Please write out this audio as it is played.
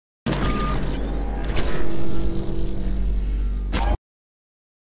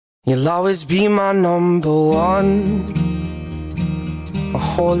You'll always be my number one, a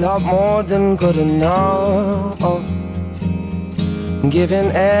whole lot more than good enough.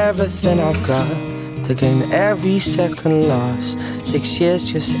 Giving everything I've got to gain every second lost. 6 years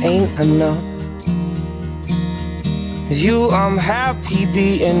just ain't enough. With you I'm happy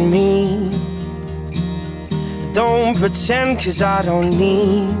being me. Don't pretend, cause I don't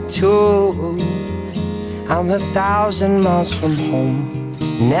need to. I'm 1,000 miles from home,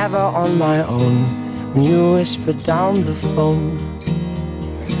 never on my own. When you whisper down the phone,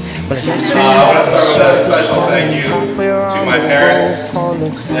 but I guess I want to start with a special thank you to my parents.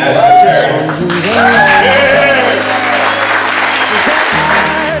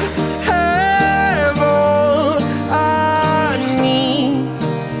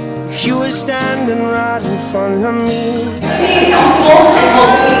 You were standing right in front of me. Being accountable and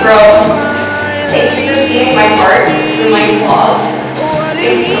helping me grow. Thank you for seeing my heart and my flaws.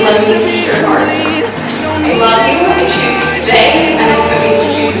 Thank you for letting me see your heart. I love you and choose you today, and I'm coming to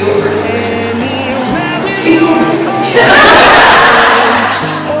choose you over.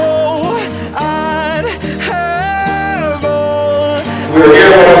 We're here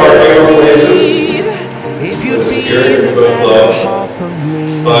in one of our favorite places. The spirit we both love.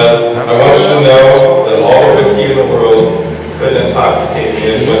 But I want you to know that all the whiskey in the world couldn't intoxicate me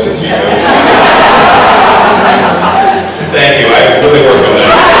as much as you do. Thank you, I really worked on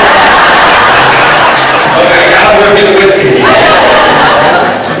that. Okay, I gotta work in whiskey.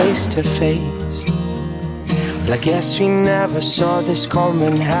 Face to face. Well, I guess we never saw this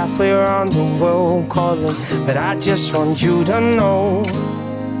coming. Halfway around the world calling, but I just want you to know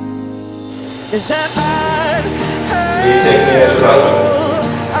is that Will you take me as your husband?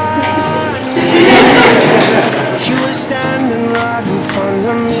 you were standing right in front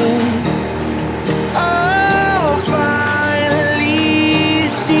of me. Oh, finally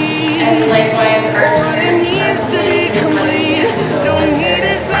see. And likewise, our what it needs to be complete. Don't need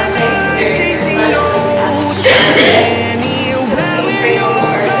as much chasing gold. Anywhere we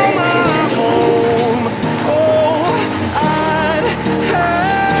walk on my home. Oh, I'd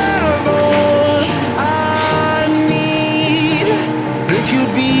have all I need if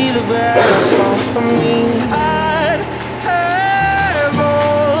you'd be the better half for me. I'd have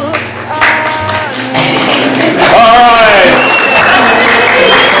all I need. All right.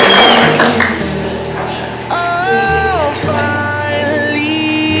 I'll finally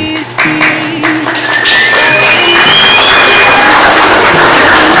see.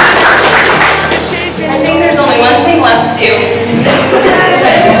 I think there's only one thing left to do.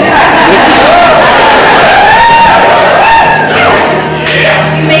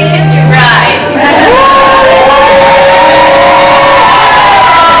 You may kiss your bride.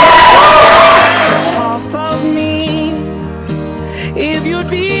 Half of me, if you'd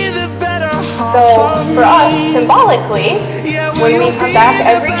be the better half So of for us, me. symbolically, Yeah, when we come back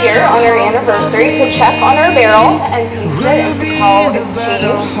every year on our anniversary to check on our barrel and taste it and see how it's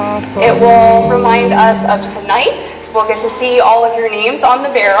changed, it will remind us of tonight. We'll get to see all of your names on the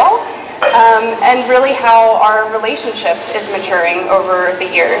barrel, and really how our relationship is maturing over the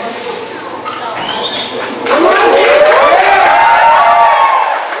years.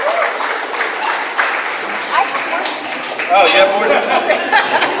 Oh, yeah, more than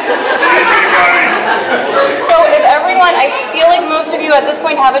So if everyone, I feel like most of you at this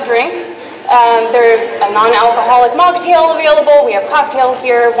point have a drink. There's a non-alcoholic mocktail available. We have cocktails,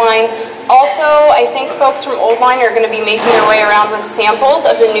 beer, wine. Also, I think folks from Old Line are going to be making their way around with samples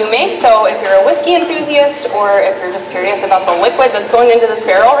of the new make. So if you're a whiskey enthusiast or if you're just curious about the liquid that's going into this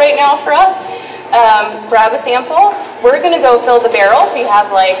barrel right now for us, grab a sample. We're going to go fill the barrel, so you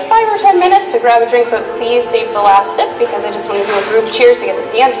have like 5 or 10 minutes to grab a drink, but please save the last sip because I just want to do a group cheers to get the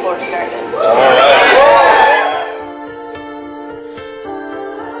dance floor started. all right.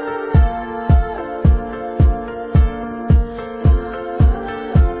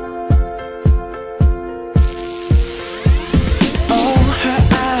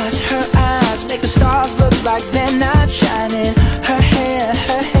 Her eyes make the stars look like they're not shining. Her hair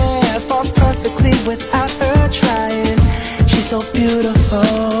falls perfectly without her trying. She's so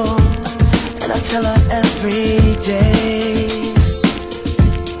beautiful, and I tell her every day.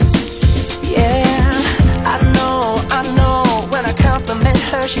 Yeah, I know, when I compliment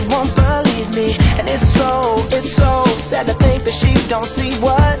her, she won't believe me. And it's so sad to think that she don't see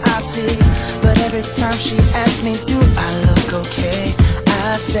what I see. But every time she asks me, do I look okay?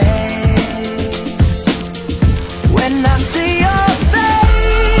 I say, when I see your